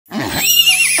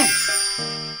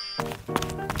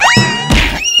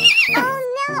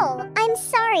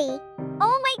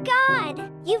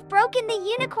look in the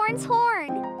unicorn's horn.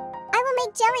 I will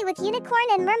make jelly with unicorn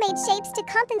and mermaid shapes to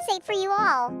compensate for you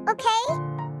all, okay?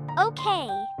 Okay.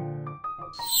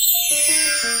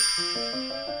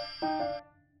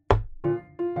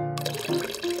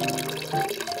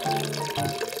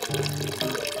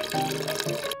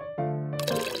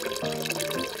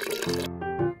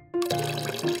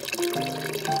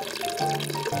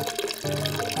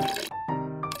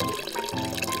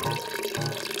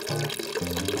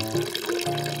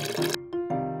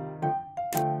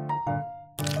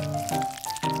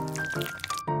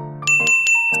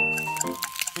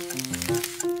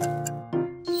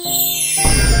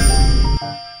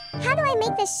 How do I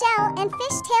make the shell and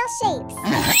fishtail shapes?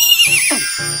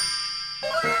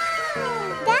 Wow!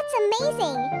 That's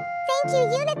amazing! Thank you,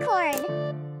 unicorn!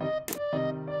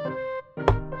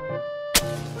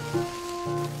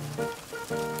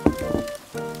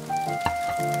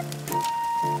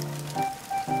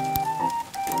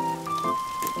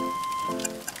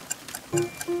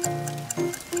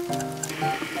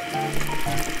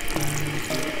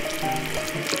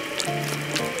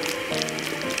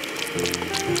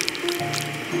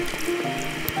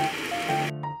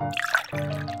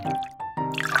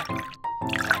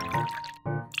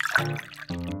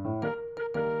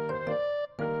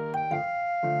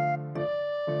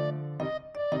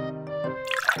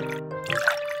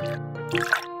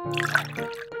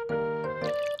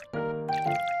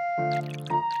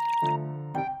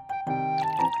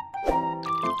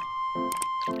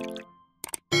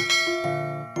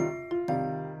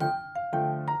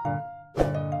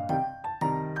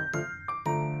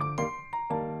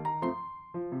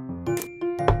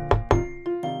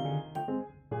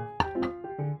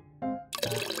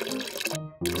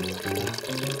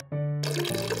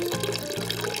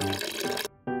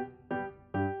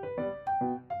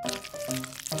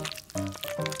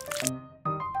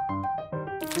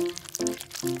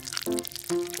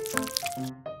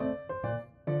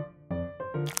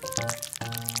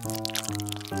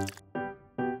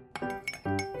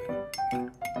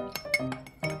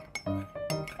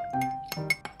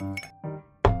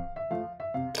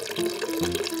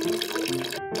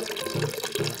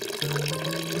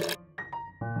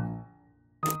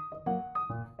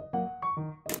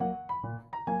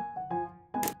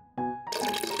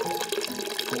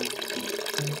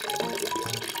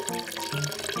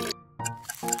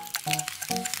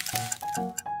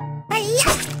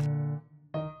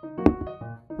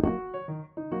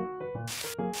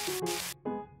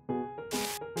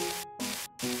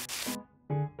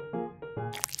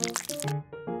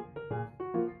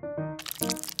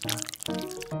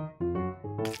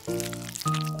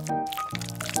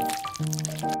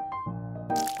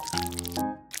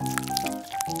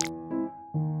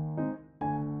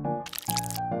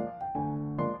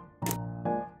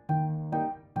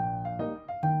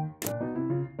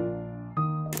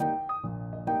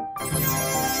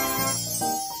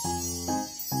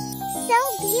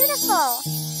 Beautiful!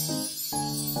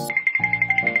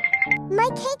 My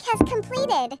cake has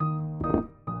completed!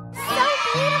 So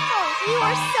beautiful! You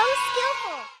are so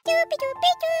skillful!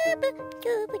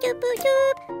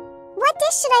 What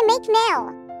dish should I make now?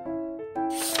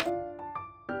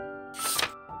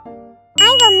 I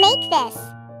will make this!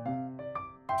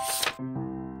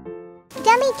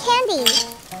 Gummy candy!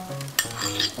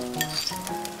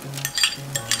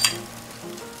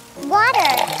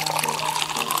 Water!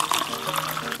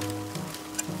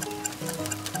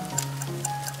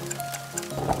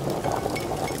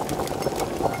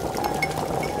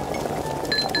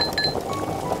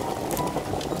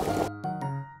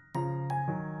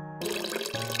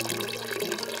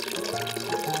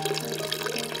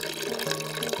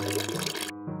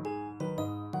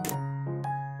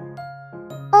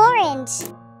 Orange.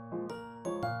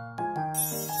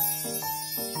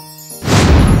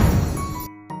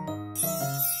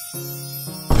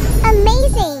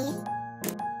 Amazing!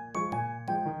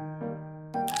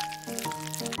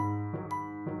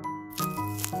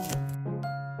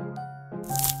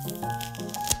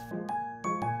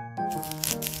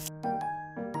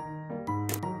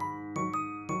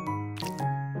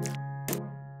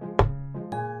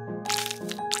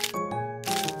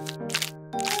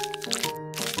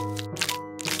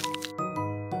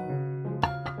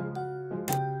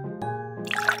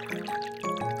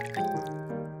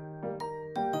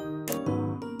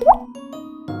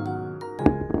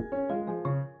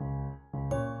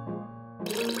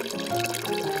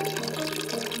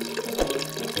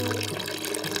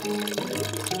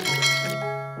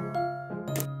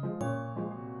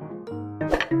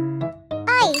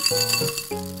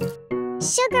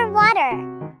 Sugar water.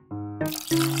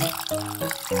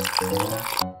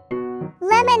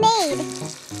 Lemonade.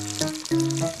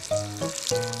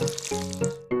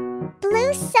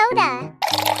 Blue soda.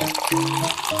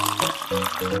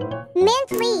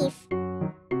 Mint leaf.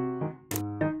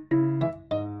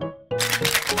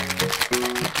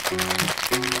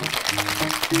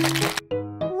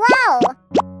 Wow!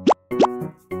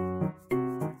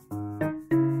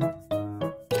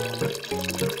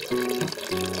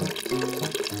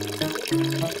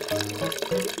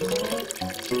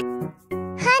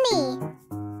 Honey.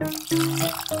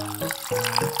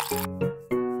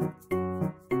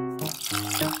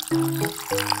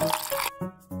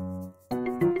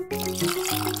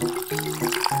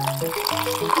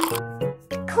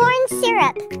 Corn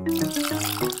syrup.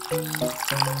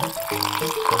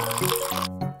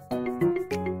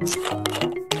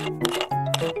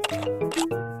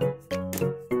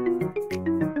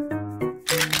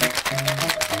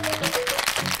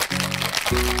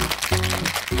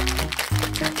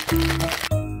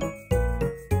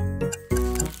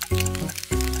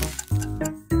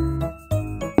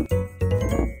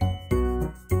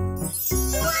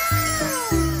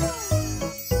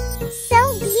 So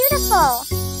beautiful!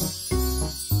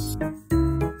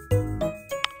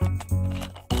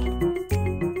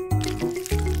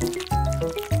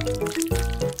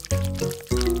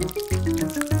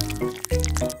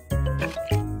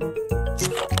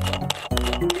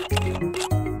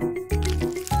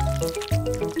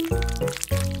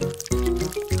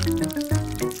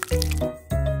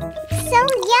 So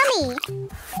yummy!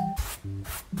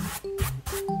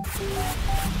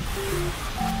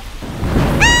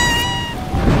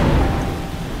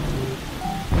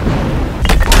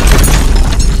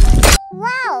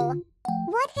 Wow!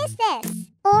 What is this?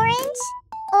 Orange?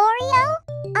 Oreo?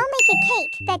 I'll make a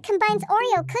cake that combines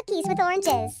Oreo cookies with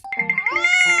oranges.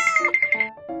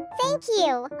 Thank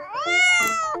you!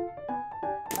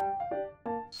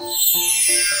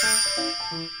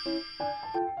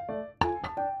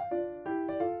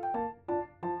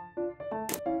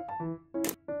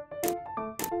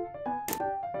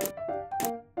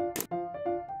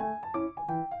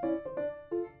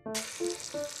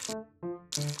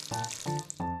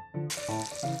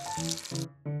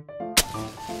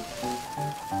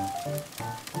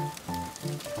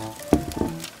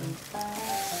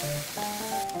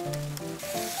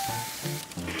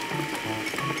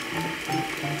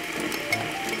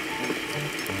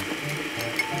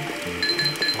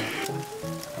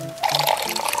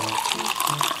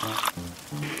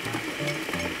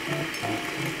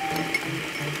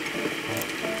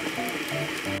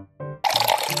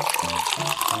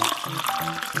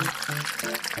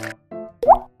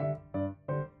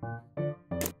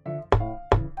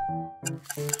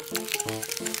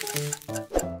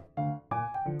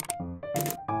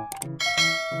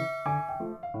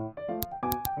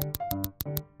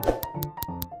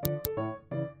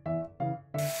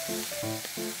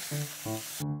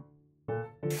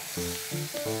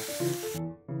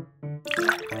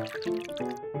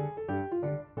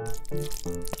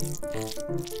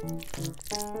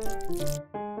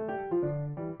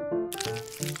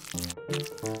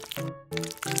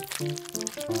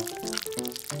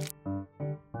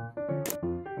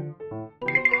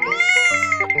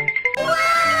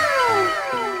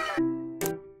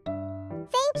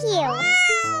 Thank you!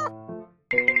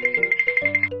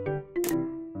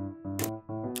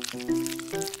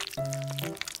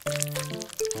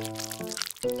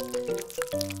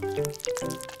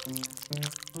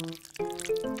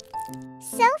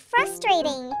 So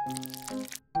frustrating!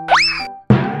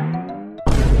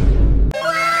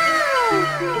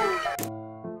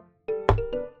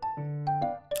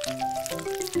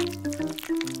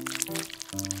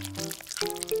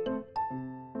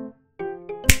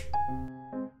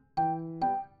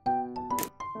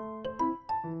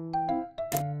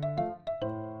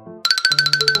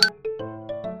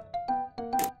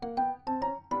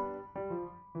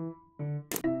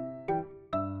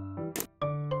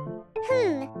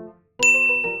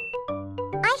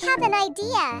 I have an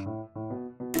idea.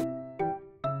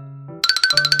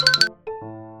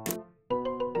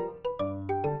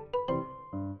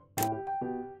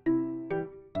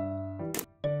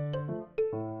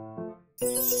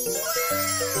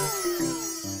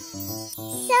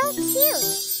 So cute.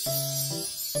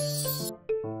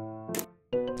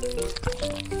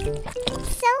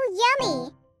 So yummy.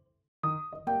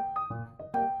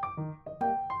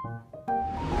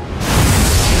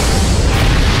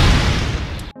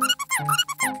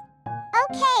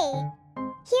 Okay,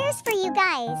 here's for you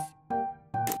guys.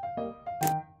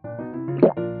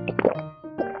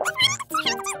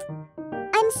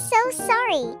 I'm so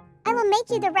sorry. I will make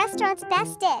you the restaurant's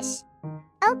best dish.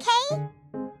 Okay?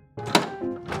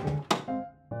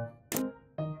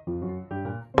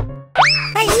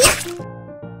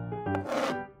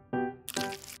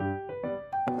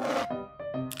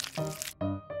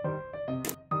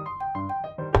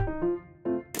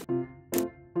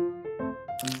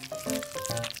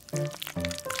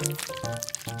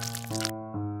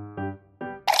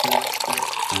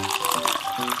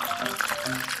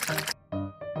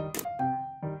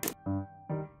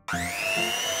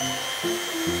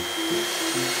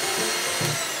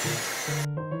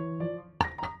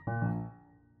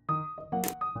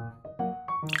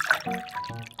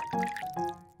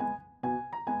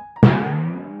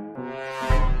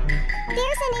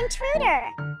 an intruder.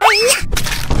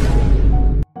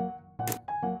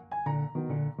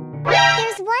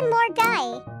 There's one more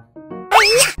guy.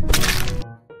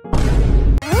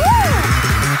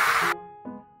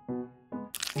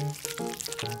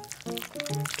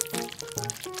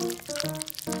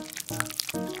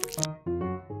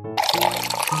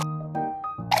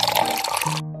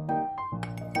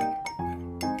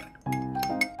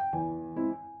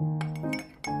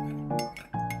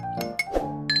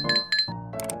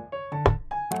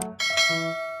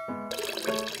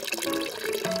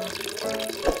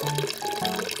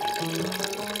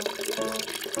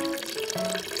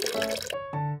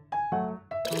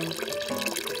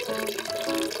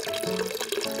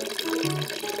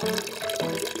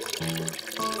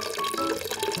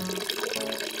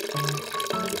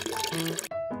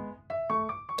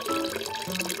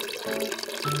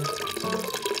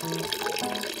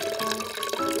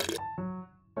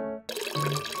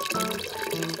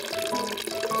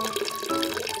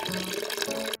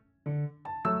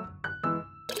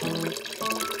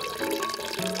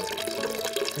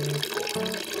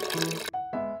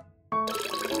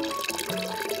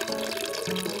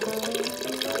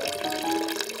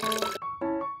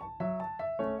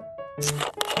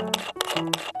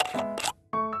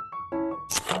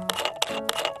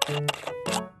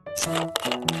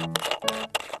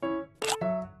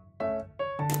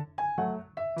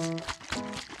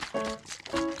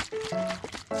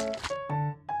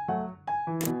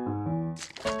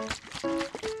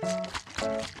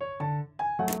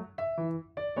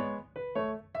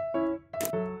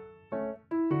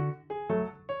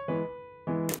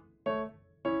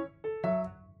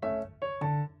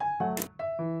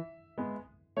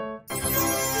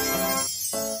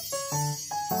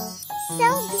 So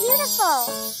beautiful!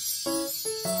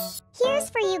 Here's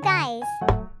for you guys.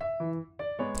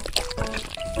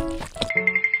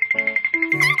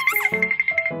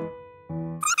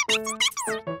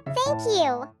 Thank you!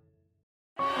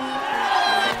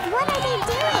 What are they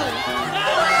doing?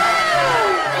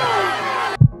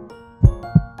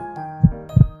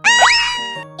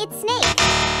 It's Snake!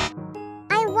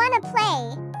 I wanna play!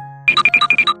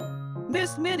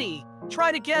 Miss Minnie,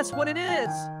 try to guess what it is.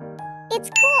 It's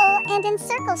cool and in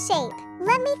circle shape.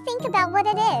 Let me think about what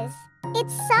it is.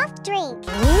 It's soft drink.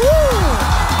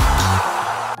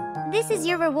 This is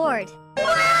your reward.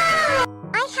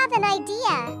 I have an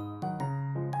idea.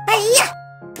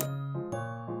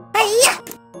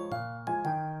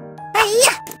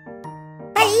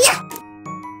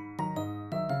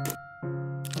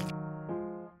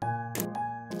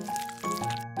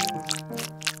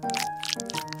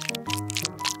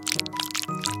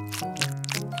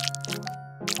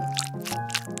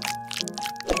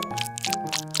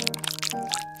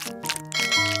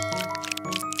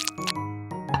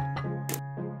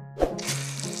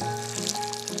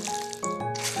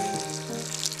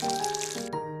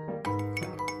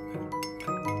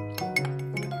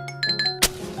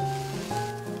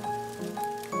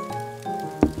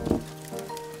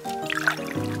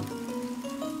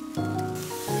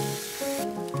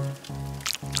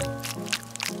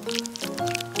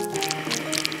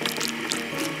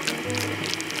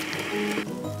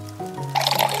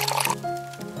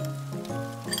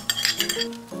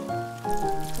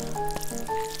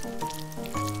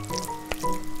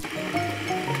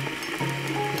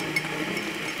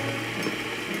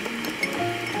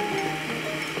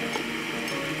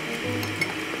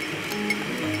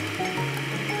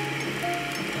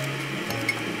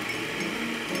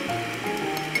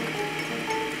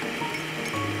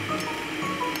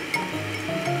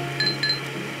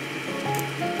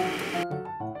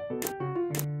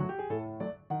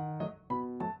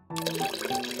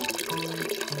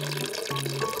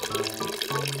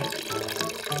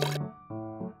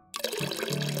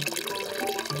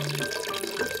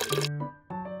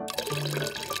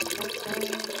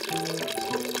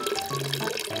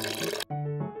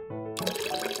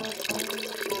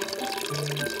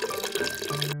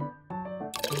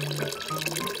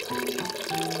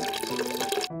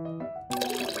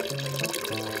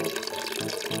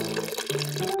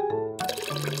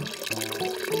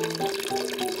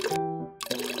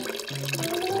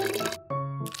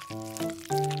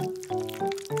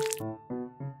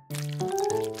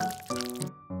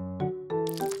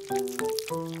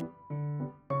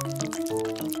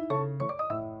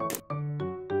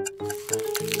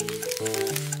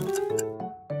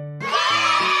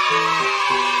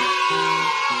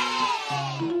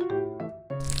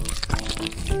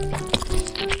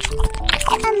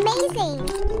 Amazing!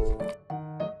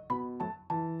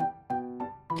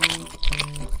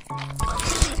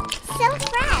 So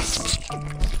fresh!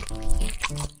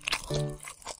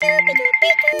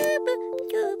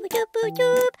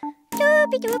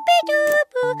 Coca!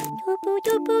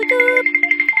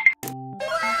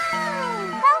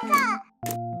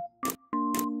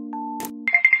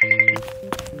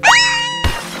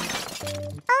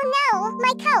 Oh no,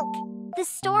 my Coke! The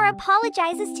store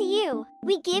apologizes to you.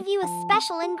 We give you a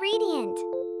special ingredient.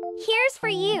 Here's for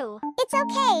you. It's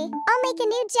okay. I'll make a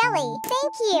new jelly.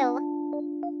 Thank you.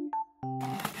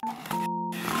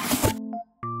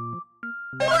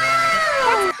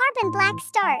 That's carbon black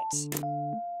starch.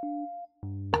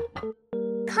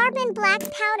 Carbon black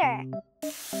powder.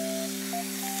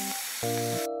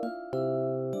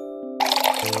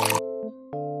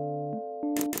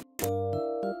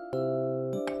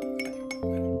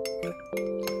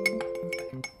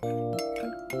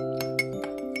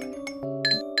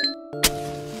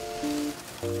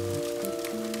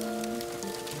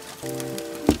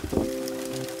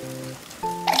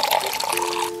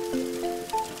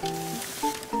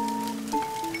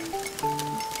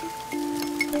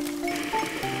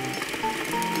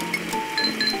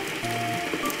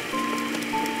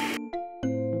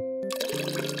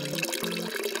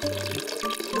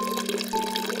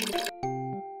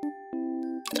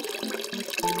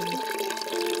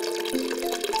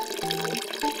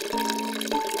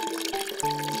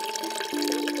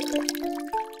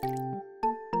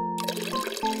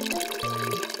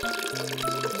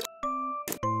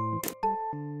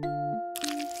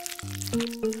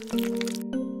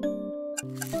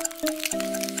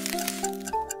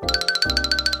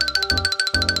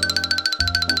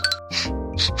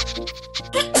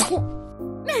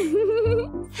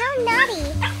 How naughty!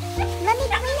 Let me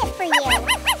clean it for you.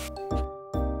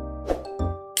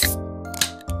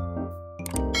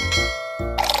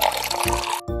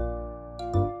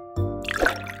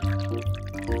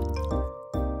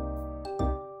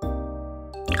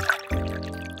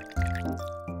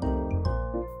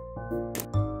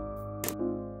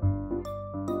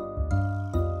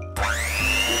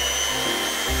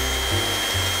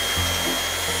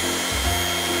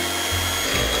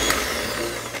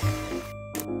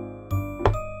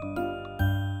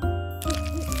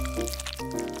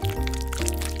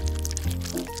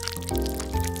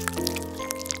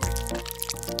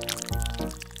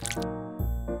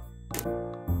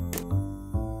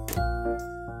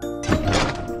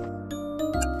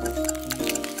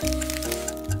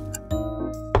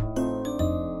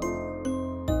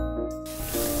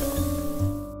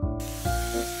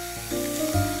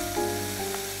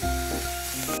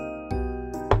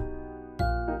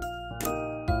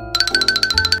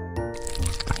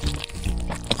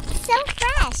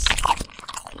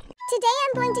 Today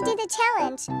I'm going to do the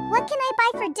challenge. What can I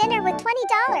buy for dinner with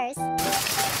 $20?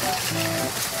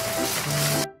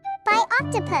 Buy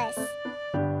octopus.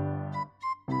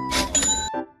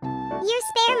 Use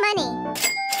spare money.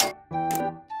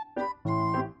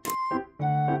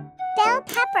 Bell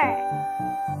pepper.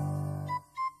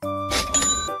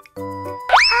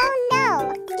 Oh no!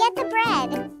 Get the bread.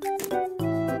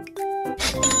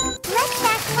 Let's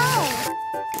back home.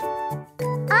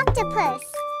 Octopus.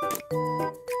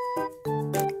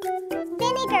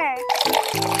 Vinegar.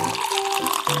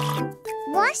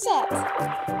 Wash it.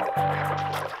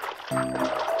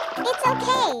 It's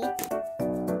okay.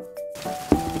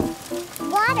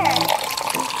 Water.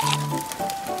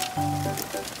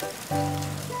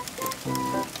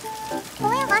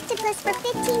 Boil octopus for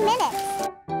 15 minutes.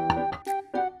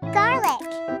 Garlic.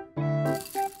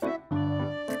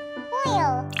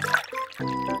 Oil.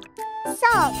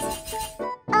 Salt.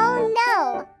 Oh no!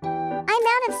 I'm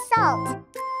out of salt.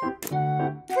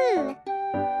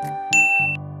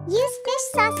 Use fish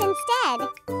sauce instead.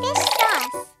 Fish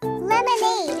sauce.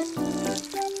 Lemonade.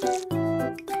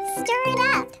 Stir it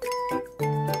up.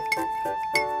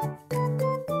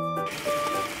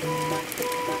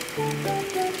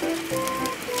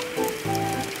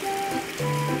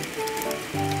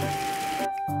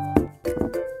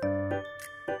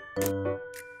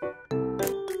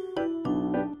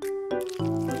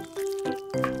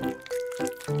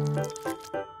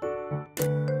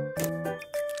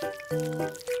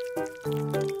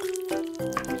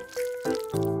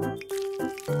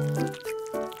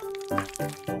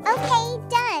 Okay,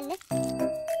 done.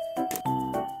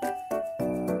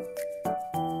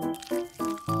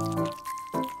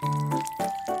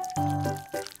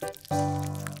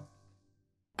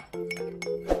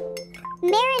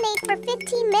 Marinate for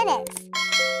 15 minutes.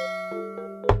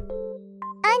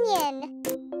 Onion.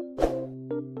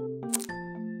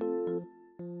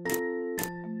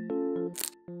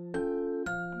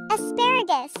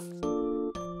 Asparagus.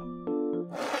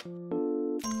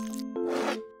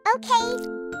 Okay,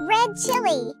 red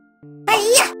chili.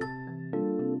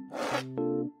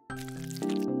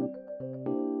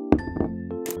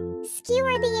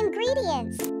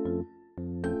 ingredients.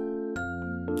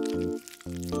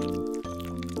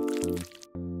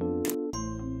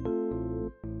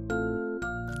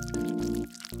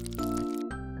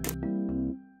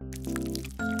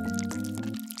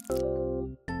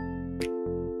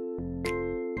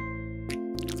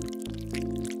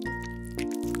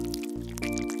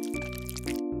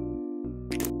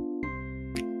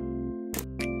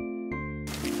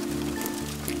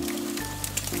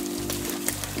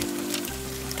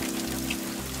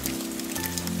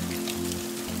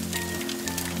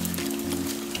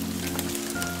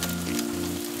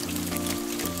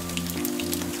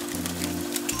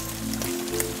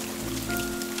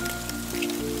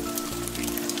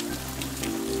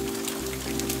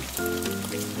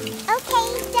 Okay,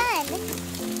 done.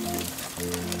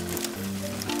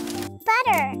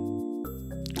 Butter,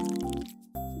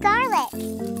 garlic,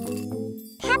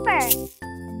 pepper,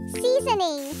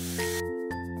 seasoning.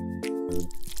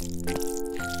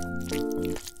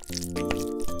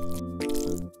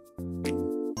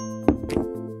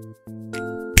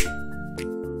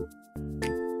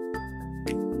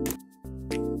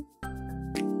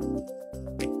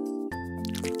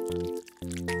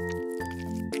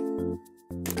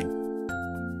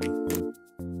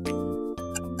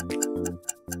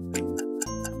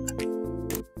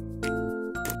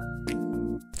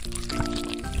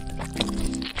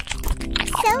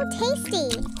 So tasty!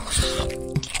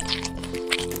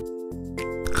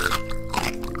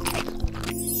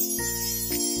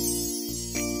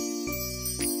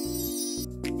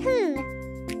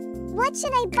 What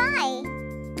should I buy?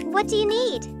 What do you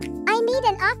need? I need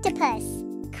an octopus.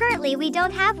 Currently, we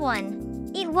don't have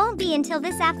one. It won't be until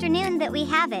this afternoon that we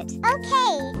have it.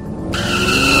 Okay.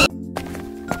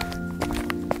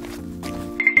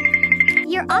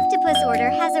 Your octopus order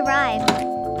has arrived.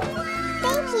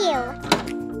 Thank you.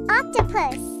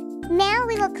 Octopus. Now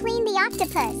we will clean the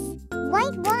octopus.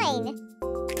 White wine.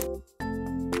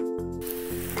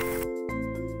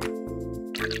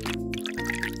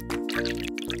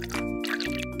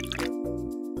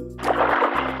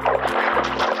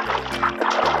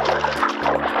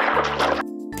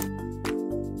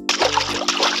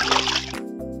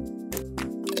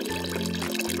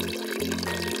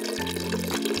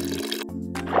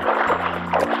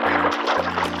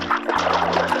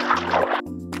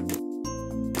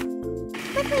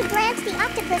 Quickly blanch the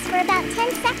octopus for about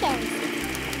 10 seconds.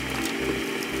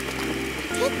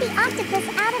 Take the octopus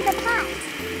out of the pot.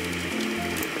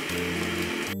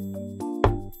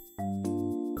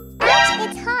 Ouch,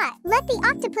 it's hot. Let the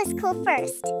octopus cool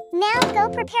first. Now go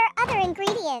prepare other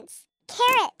ingredients.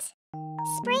 Carrot,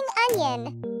 spring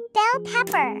onion, bell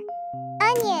pepper,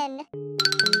 onion.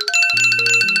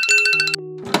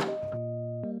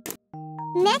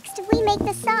 Next, we make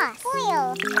the sauce.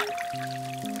 Oil.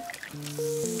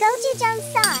 Gochujang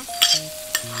sauce.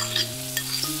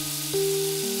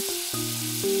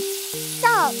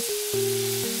 Salt.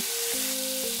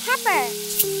 Pepper.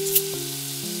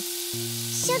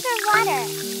 Sugar water.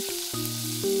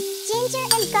 Ginger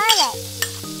and garlic.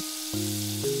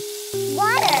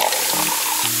 Water.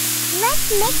 Let's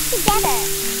mix together.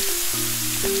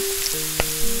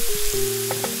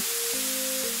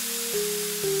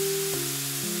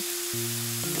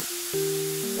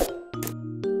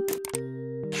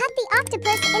 Cut the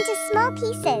octopus into small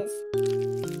pieces.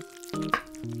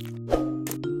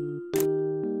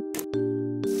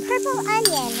 Purple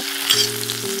onion.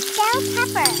 Bell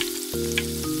pepper.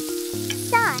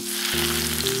 Sauce.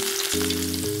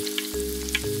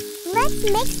 Let's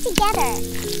mix together.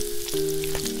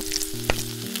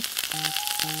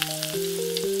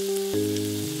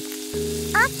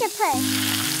 Octopus.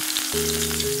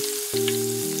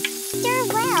 Stir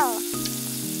well.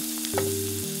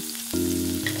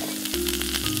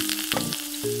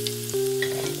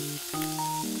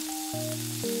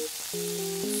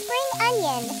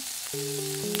 Onion.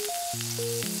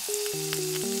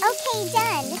 Okay,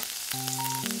 done.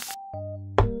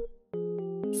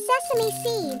 Sesame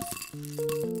seeds.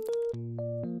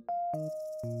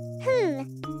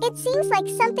 It seems like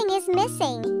something is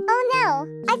missing. Oh no,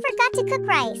 I forgot to cook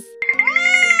rice.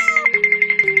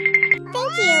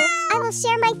 Thank you. I will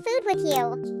share my food with you.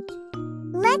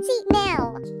 Let's eat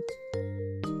now.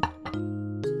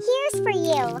 Here's for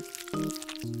you.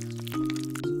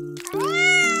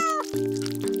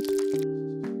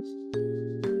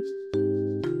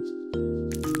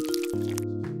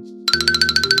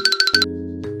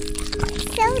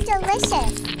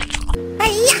 Delicious.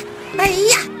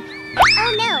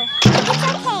 Oh no, it's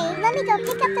okay. Let me go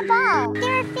pick up the ball.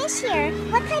 There are fish here.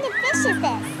 What kind of fish is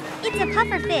this? It's a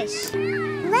puffer fish.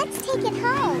 Let's take it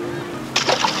home.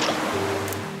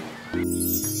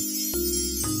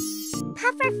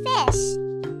 Puffer fish.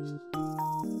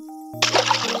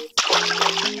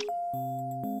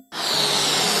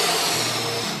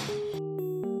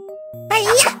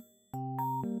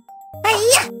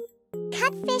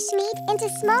 Cut fish meat into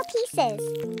small pieces.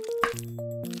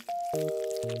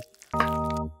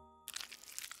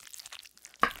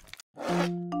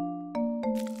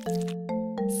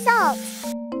 Salt,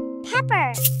 pepper.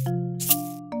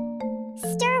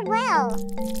 Stir well.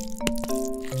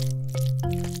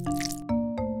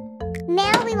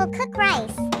 Now we will cook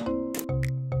rice.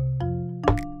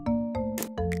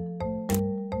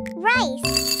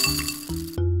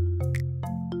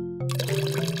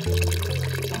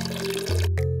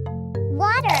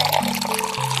 Water.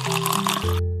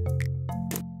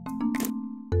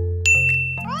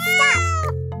 Stop!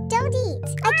 Don't eat.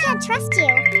 I can't trust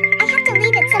you. I have to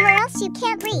leave it somewhere else you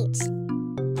can't reach.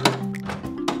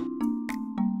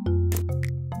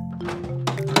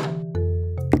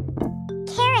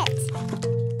 Carrot.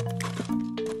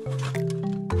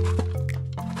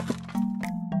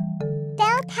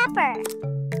 Bell pepper.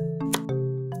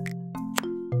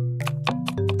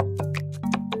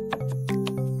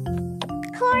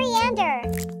 Coriander.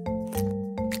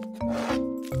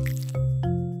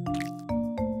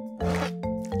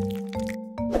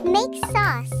 Make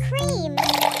sauce. Cream.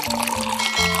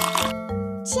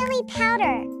 Chili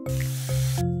powder.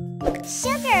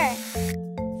 Sugar.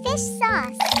 Fish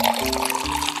sauce.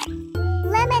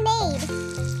 Lemonade.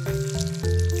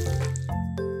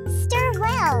 Stir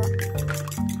well.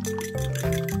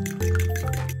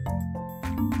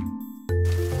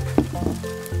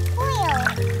 Oil.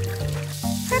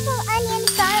 Purple onion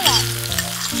garlic.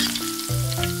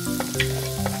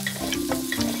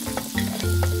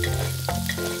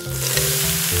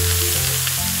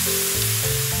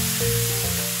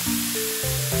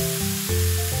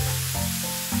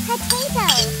 Potato.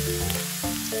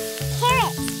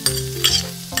 Carrot.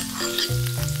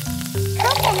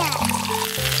 Coconut.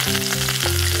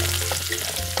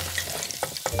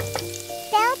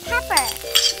 Bell pepper.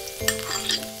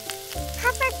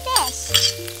 Puffer fish.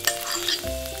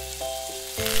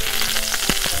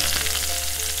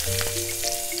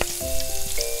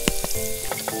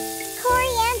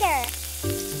 Coriander.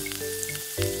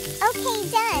 Okay,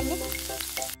 done.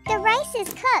 The rice is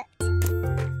cooked.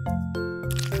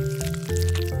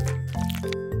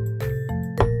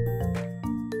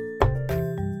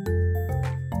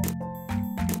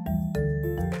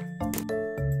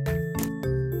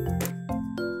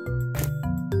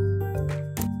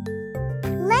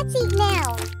 Let's eat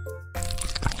now.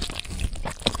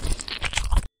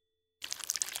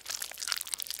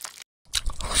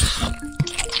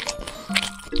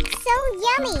 So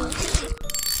yummy.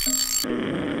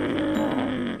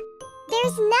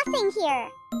 There's nothing here.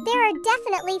 There are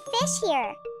definitely fish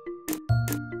here.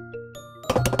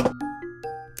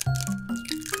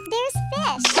 There's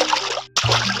fish.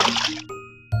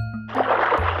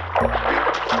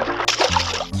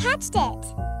 Catched it.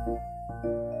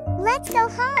 Let's go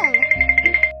home.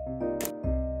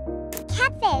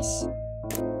 Catfish.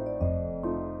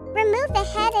 Remove the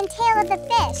head and tail of the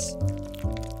fish.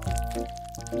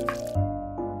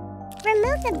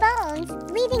 Remove the bones,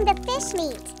 leaving the fish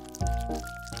meat.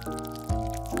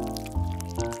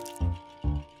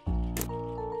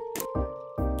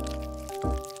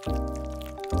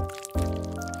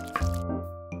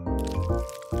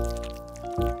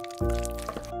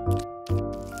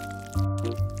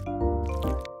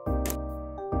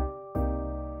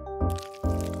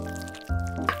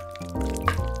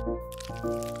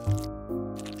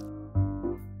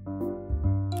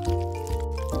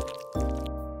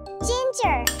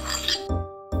 Ginger,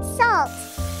 salt,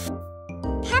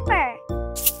 pepper.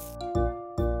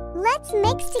 Let's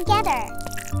mix together.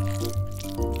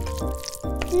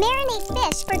 Marinate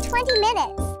fish for 20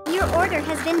 minutes. Your order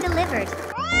has been delivered.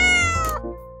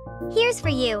 Here's for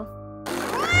you.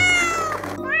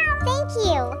 Thank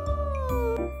you.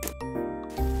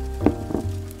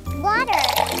 Water.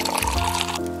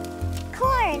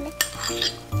 Corn.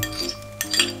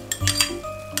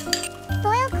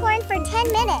 Boil corn for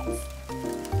 10 minutes.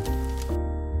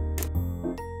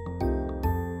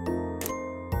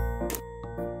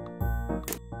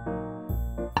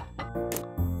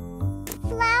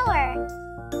 Flour.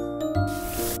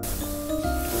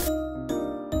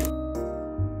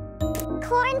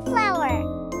 Corn flour.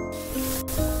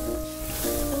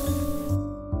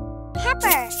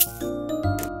 Pepper.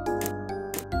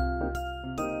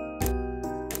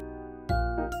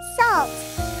 Salt.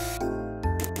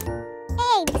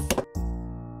 Eggs.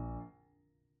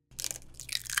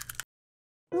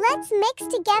 Let's mix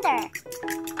together.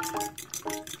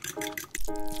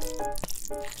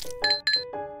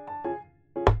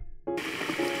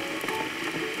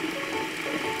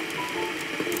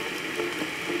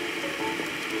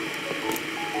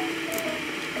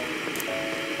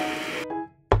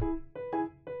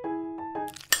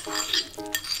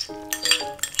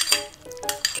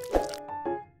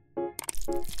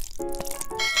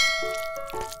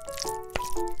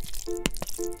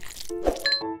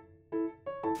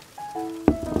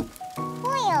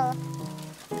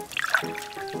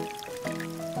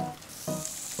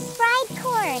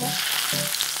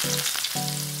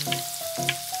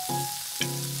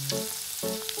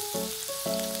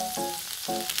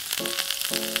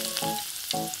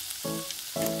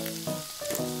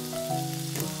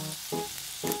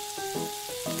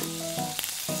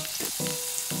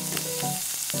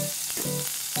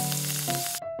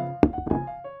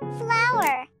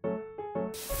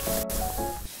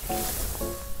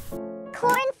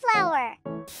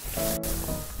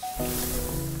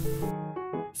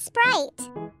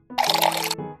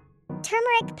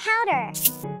 Garlic powder.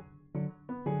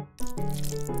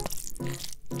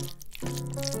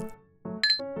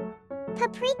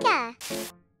 Paprika.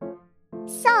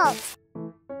 Salt.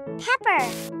 Pepper.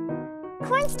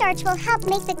 Cornstarch will help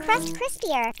make the crust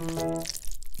crispier.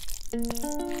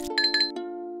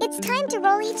 It's time to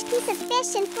roll each piece of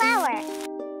fish in flour.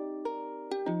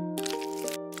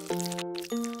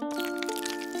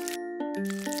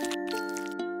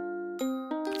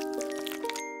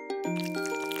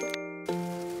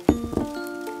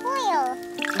 Oil.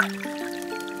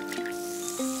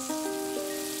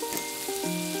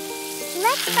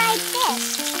 Let's fry fish.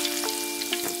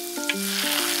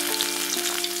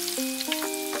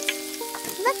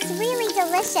 Looks really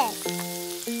delicious.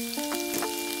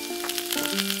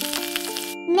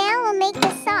 Now we'll make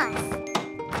the sauce.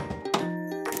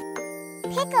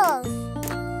 Pickles.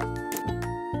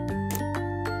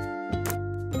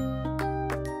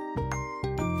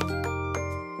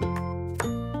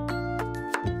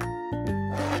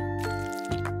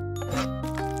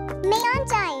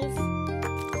 Mayonnaise.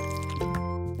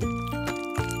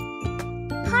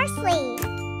 Parsley.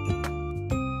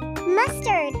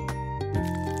 Mustard.